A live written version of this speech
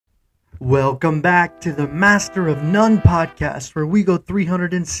Welcome back to the Master of None podcast, where we go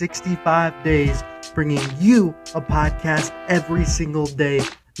 365 days bringing you a podcast every single day.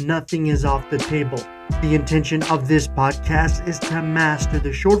 Nothing is off the table. The intention of this podcast is to master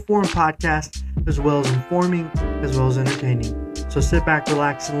the short form podcast as well as informing, as well as entertaining. So sit back,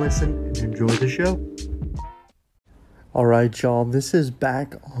 relax, and listen and enjoy the show. All right, y'all. This is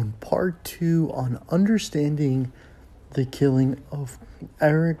back on part 2 on understanding the killing of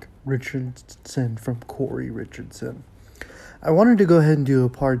Eric Richardson from Corey Richardson. I wanted to go ahead and do a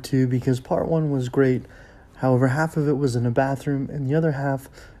part 2 because part 1 was great. However, half of it was in a bathroom and the other half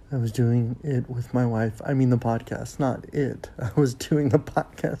I was doing it with my wife. I mean the podcast, not it. I was doing the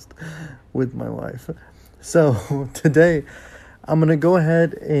podcast with my wife. So today I'm going to go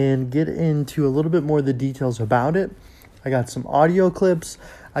ahead and get into a little bit more of the details about it. I got some audio clips.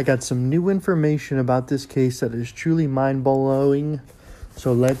 I got some new information about this case that is truly mind-blowing.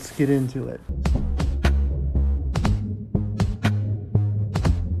 So let's get into it.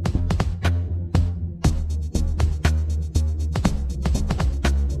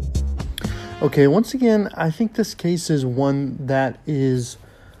 Okay, once again, I think this case is one that is,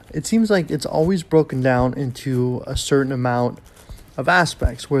 it seems like it's always broken down into a certain amount of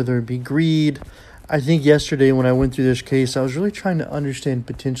aspects, whether it be greed. I think yesterday when I went through this case, I was really trying to understand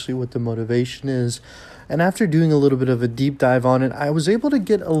potentially what the motivation is. And after doing a little bit of a deep dive on it, I was able to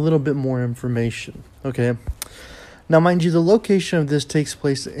get a little bit more information. Okay. Now, mind you, the location of this takes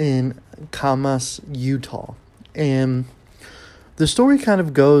place in Kamas, Utah. And the story kind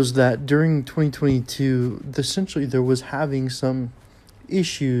of goes that during 2022, essentially there was having some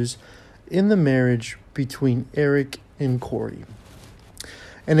issues in the marriage between Eric and Corey.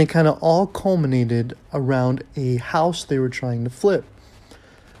 And it kind of all culminated around a house they were trying to flip.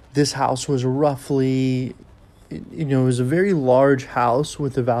 This house was roughly, it was a very large house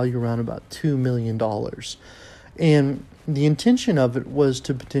with a value around about $2 million. And the intention of it was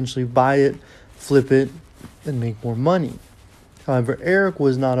to potentially buy it, flip it, and make more money. However, Eric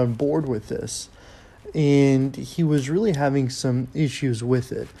was not on board with this, and he was really having some issues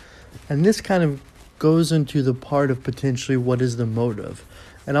with it. And this kind of goes into the part of potentially what is the motive.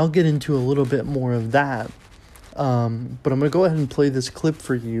 And I'll get into a little bit more of that. But I'm going to go ahead and play this clip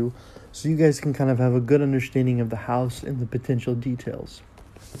for you so you guys can kind of have a good understanding of the house and the potential details.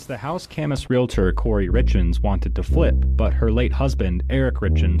 It's the house Camas realtor Corey Richens wanted to flip, but her late husband, Eric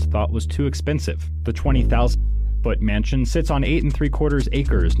Richens, thought was too expensive. The 20,000-foot mansion sits on 8 3/4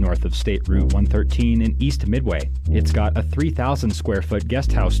 acres north of State Route 113 in East Midway. It's got a 3,000 square foot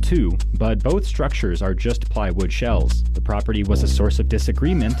guest house too, but both structures are just plywood shells. The property was a source of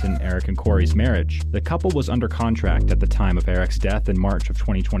disagreement in Eric and Corey's marriage. The couple was under contract at the time of Eric's death in March of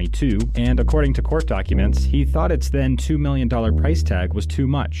 2022, and according to court documents, he thought its then $2 million price tag was too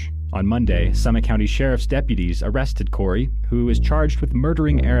much. On Monday, Summit County Sheriff's deputies arrested Corey, who is charged with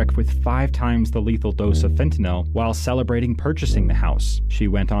murdering Eric with 5 times the lethal dose of fentanyl while celebrating purchasing the house. She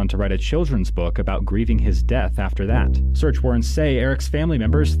went on to write a children's book about grieving his death after that. Search warrants say Eric's family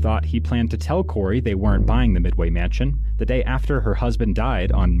members thought he planned to tell Corey they weren't buying the Midway mansion. The day after her husband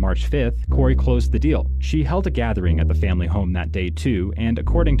died, on March 5th, Corey closed the deal. She held a gathering at the family home that day too, and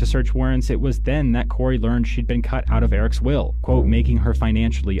according to search warrants, it was then that Corey learned she'd been cut out of Eric's will, quote, making her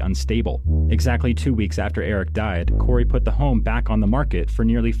financially unstable. Exactly 2 weeks after Eric died, Corey put the home back on the market for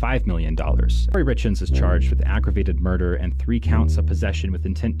nearly $5 million. Corey Richens is charged with aggravated murder and 3 counts of possession with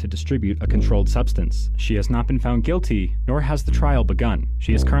intent to distribute a controlled substance. She has not been found guilty, nor has the trial begun.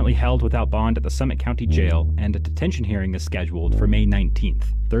 She is currently held without bond at the Summit County Jail, and a detention hearing is scheduled for May 19th.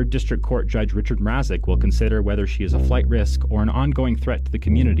 3rd District Court Judge Richard Mrazek will consider whether she is a flight risk or an ongoing threat to the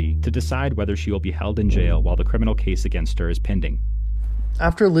community to decide whether she will be held in jail while the criminal case against her is pending.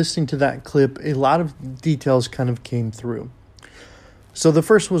 After listening to that clip, a lot of details kind of came through. So the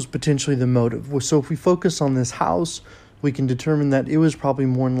first was potentially the motive. So if we focus on this house, we can determine that it was probably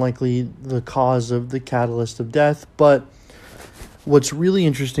more than likely the cause of the catalyst of death. But what's really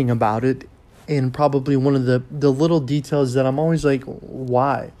interesting about it, and probably one of the little details that I'm always like,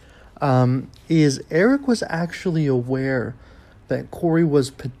 why? Is Eric was actually aware that Corey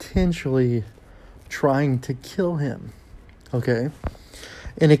was potentially trying to kill him. Okay?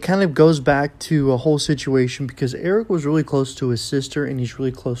 And it kind of goes back to a whole situation because Eric was really close to his sister and he's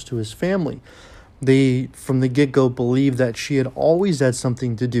really close to his family. They, from the get-go, believed that she had always had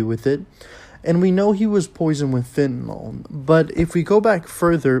something to do with it. And we know he was poisoned with fentanyl. But if we go back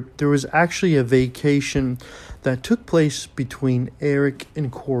further, there was actually a vacation that took place between Eric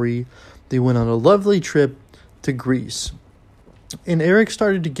and Corey. They went on a lovely trip to Greece. And Eric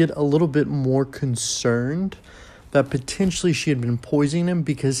started to get a little bit more concerned that potentially she had been poisoning him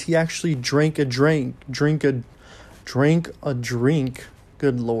because he actually drank a drink,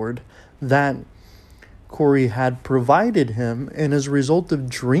 good Lord, that Corey had provided him. And as a result of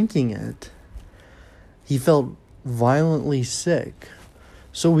drinking it, he felt violently sick.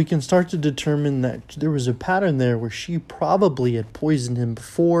 So we can start to determine that there was a pattern there where she probably had poisoned him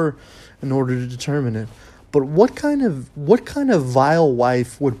before in order to determine it. But what kind of vile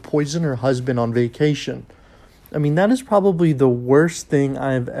wife would poison her husband on vacation? I mean, that is probably the worst thing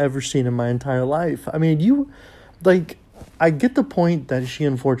I've ever seen in my entire life. I mean, I get the point that she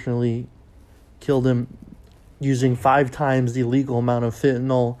unfortunately killed him using 5 times the legal amount of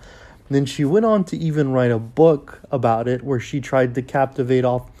fentanyl. Then she went on to even write a book about it where she tried to captivate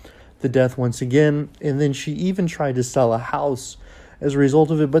off the death once again. And then she even tried to sell a house as a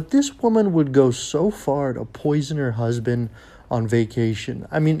result of it. But this woman would go so far to poison her husband on vacation.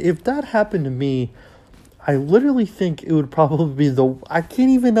 I mean, if that happened to me, I literally think it would probably be I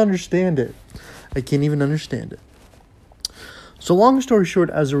can't even understand it. So long story short,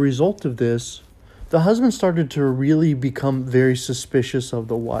 as a result of this, the husband started to really become very suspicious of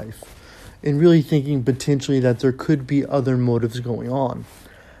the wife and really thinking potentially that there could be other motives going on.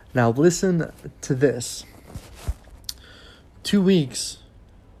 Now listen to this. 2 weeks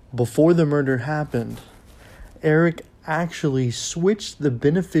before the murder happened, Eric actually switched the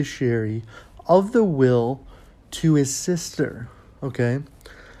beneficiary of the will to his sister, okay?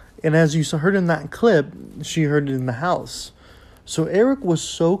 And as you heard in that clip, she heard it in the house. So Eric was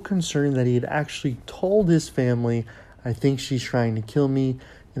so concerned that he had actually told his family, I think she's trying to kill me,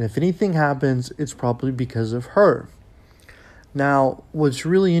 and if anything happens, it's probably because of her. Now, what's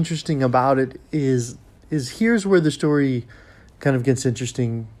really interesting about it is here's where the story kind of gets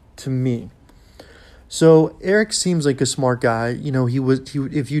interesting to me. So Eric seems like a smart guy. You know,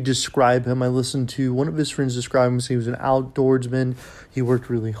 if you describe him, I listened to one of his friends describe him as he was an outdoorsman. He worked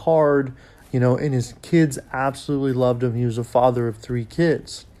really hard, you know, and his kids absolutely loved him. He was a father of 3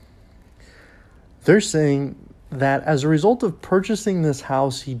 kids. They're saying that as a result of purchasing this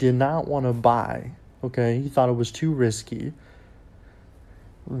house he did not want to buy, okay, he thought it was too risky,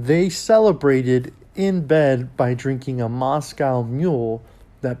 they celebrated in bed by drinking a Moscow Mule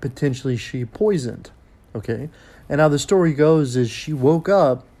that potentially she poisoned, okay? And how the story goes is she woke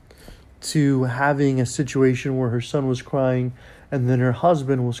up to having a situation where her son was crying and then her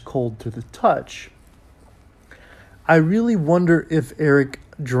husband was cold to the touch. I really wonder if Eric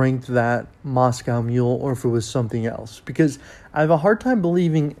drank that Moscow Mule or if it was something else, because I have a hard time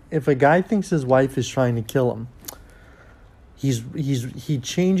believing if a guy thinks his wife is trying to kill him, he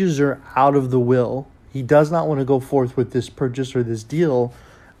changes her out of the will. He does not want to go forth with this purchase or this deal,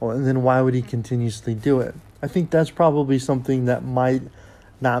 and then why would he continuously do it? I think that's probably something that might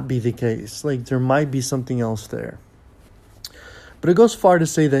not be the case. Like, there might be something else there. But it goes far to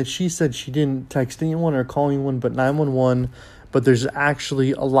say that she said she didn't text anyone or call anyone but 911, but there's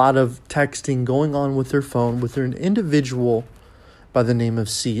actually a lot of texting going on with her phone with an individual by the name of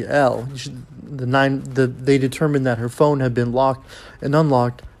CL. They determined that her phone had been locked and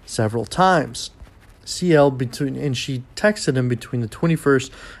unlocked several times. CL and she texted him between the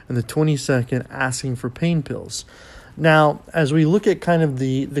 21st and the 22nd asking for pain pills. Now, as we look at kind of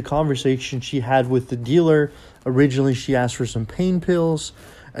the conversation she had with the dealer, originally she asked for some pain pills,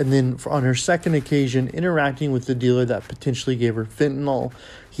 and then on her second occasion interacting with the dealer that potentially gave her fentanyl,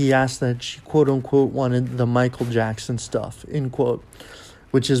 he asked that she quote-unquote wanted the Michael Jackson stuff, end quote,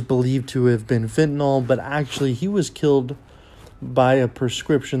 which is believed to have been fentanyl, but actually he was killed by a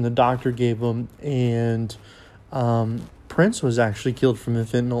prescription the doctor gave him, and Prince was actually killed from a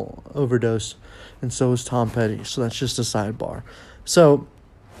fentanyl overdose, and so was Tom Petty. So that's just a sidebar. So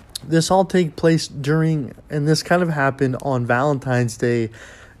this all take place and this kind of happened on Valentine's Day,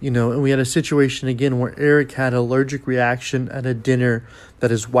 you know, and we had a situation again where Eric had an allergic reaction at a dinner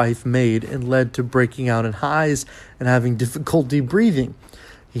that his wife made and led to breaking out in hives and having difficulty breathing.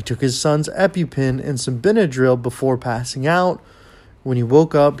 He took his son's EpiPen and some Benadryl before passing out. When he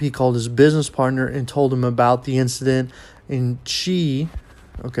woke up, he called his business partner and told him about the incident. And she,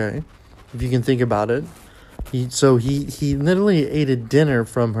 okay, if you can think about it, he literally ate a dinner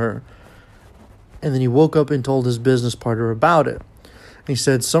from her. And then he woke up and told his business partner about it. He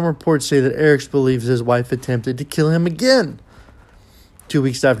said, some reports say that Eric believes his wife attempted to kill him again. 2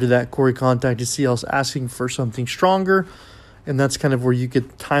 weeks after that, Corey contacted CL asking for something stronger. And that's kind of where you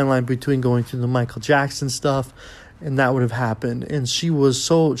get the timeline between going through the Michael Jackson stuff. And that would have happened. And she bought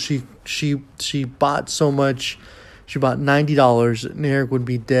so much. She bought $90, and Eric would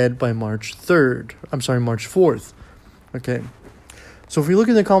be dead by March 4th. Okay. So if we look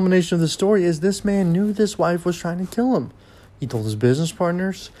at the culmination of the story, is this man knew this wife was trying to kill him. He told his business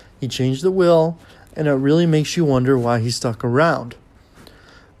partners, he changed the will, and it really makes you wonder why he stuck around.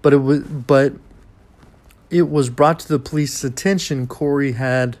 But it was brought to the police's attention Corey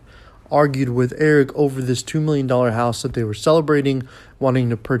had argued with Eric over this $2 million house that they were celebrating, wanting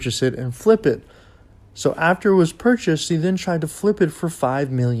to purchase it and flip it. So after it was purchased, he then tried to flip it for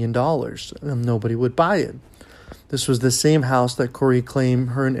 $5 million, and nobody would buy it. This was the same house that Corey claimed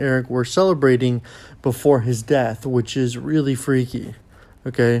her and Eric were celebrating before his death, which is really freaky,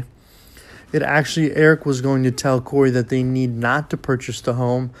 okay? Eric was going to tell Corey that they need not to purchase the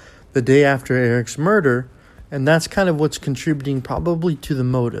home the day after Eric's murder, and that's kind of what's contributing probably to the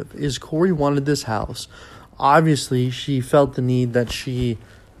motive, is Corey wanted this house. Obviously, she felt the need that she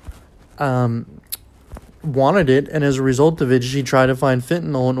wanted it, and as a result of it, she tried to find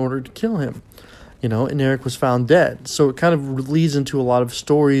fentanyl in order to kill him. And Eric was found dead. So it kind of leads into a lot of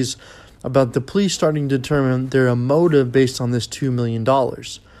stories about the police starting to determine their motive based on this $2 million.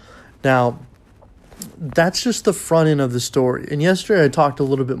 Now, that's just the front end of the story. And yesterday I talked a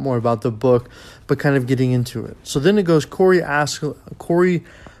little bit more about the book, but kind of getting into it. So then it goes, Corey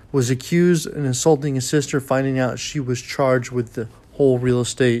was accused of assaulting his sister, finding out she was charged with the whole real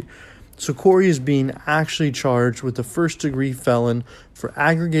estate. So Corey is being actually charged with the first-degree felon for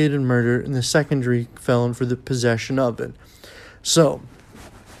aggravated murder and the second-degree felon for the possession of it. So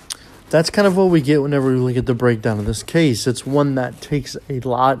that's kind of what we get whenever we look at the breakdown of this case. It's one that takes a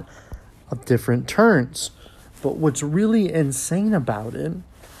lot of different turns. But what's really insane about it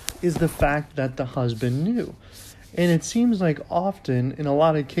is the fact that the husband knew. And it seems like often, in a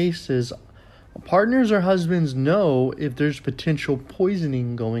lot of cases, partners or husbands know if there's potential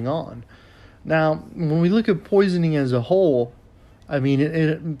poisoning going on. Now, when we look at poisoning as a whole, I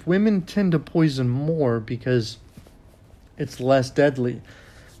mean, women tend to poison more because it's less deadly.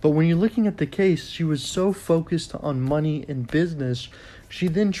 But when you're looking at the case, she was so focused on money and business, she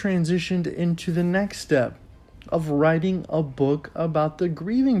then transitioned into the next step of writing a book about the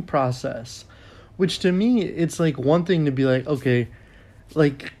grieving process. Which to me, it's like one thing to be like, okay,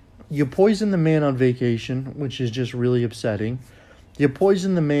 like you poison the man on vacation, which is just really upsetting. You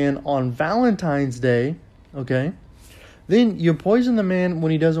poison the man on Valentine's Day, okay? Then you poison the man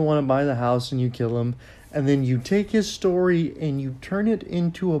when he doesn't want to buy the house and you kill him. And then you take his story and you turn it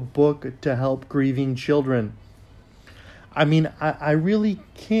into a book to help grieving children. I mean, I really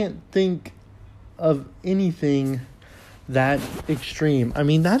can't think of anything that extreme. I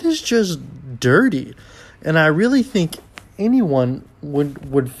mean, that is just dirty. And I really think anyone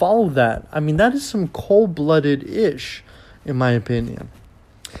would follow that. I mean, that is some cold-blooded-ish, in my opinion.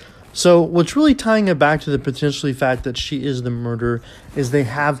 So what's really tying it back to the potentially fact that she is the murderer is they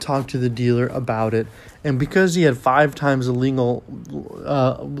have talked to the dealer about it. And because he had 5 times the legal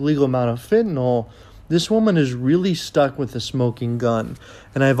amount of fentanyl, this woman is really stuck with a smoking gun.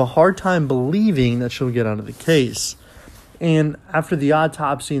 And I have a hard time believing that she'll get out of the case. And after the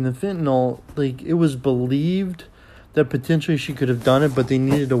autopsy and the fentanyl, like, it was believed that potentially she could have done it, but they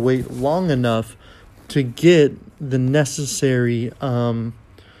needed to wait long enough to get the necessary, to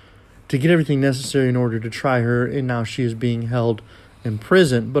get everything necessary in order to try her, and now she is being held in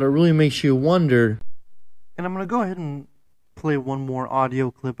prison. But it really makes you wonder. And I'm going to go ahead and play one more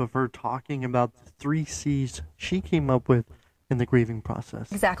audio clip of her talking about the 3 C's she came up with in the grieving process.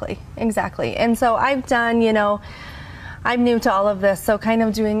 Exactly. And so I've done, I'm new to all of this, so kind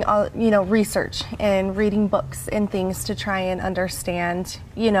of doing, research and reading books and things to try and understand,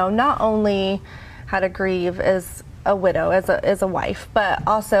 not only how to grieve as a widow, as a wife, but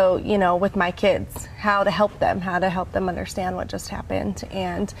also, with my kids, how to help them understand what just happened.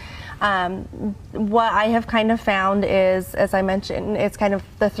 And what I have kind of found is, as I mentioned, it's kind of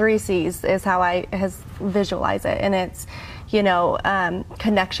the 3 C's is how I visualize it. And it's,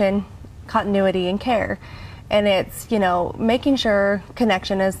 connection, continuity, and care. And it's, making sure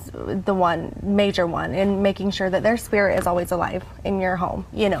connection is the major one, and making sure that their spirit is always alive in your home,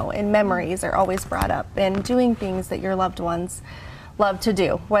 and memories are always brought up, and doing things that your loved ones love to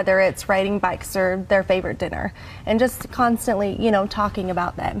do, whether it's riding bikes or their favorite dinner, and just constantly, talking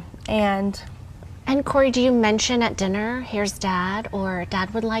about them. And Corey, do you mention at dinner, here's Dad, or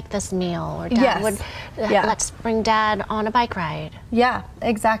Dad would like this meal, or Dad would, let's bring Dad on a bike ride? Yeah,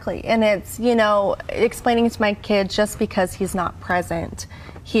 exactly. And it's, explaining to my kids, just because he's not present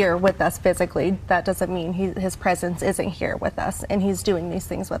here with us physically, that doesn't mean his presence isn't here with us, and he's doing these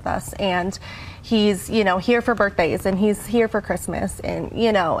things with us. And he's, here for birthdays, and he's here for Christmas, and,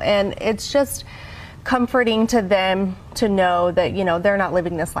 and it's just comforting to them to know that, they're not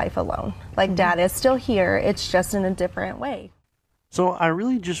living this life alone. Like, Dad is still here, it's just in a different way. So I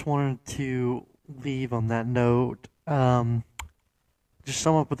really just wanted to leave on that note. Just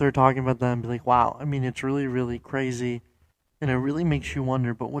sum up what they're talking about that and be like, wow, I mean, it's really, really crazy. And it really makes you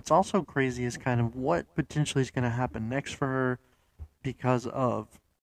wonder. But what's also crazy is kind of what potentially is going to happen next for her because of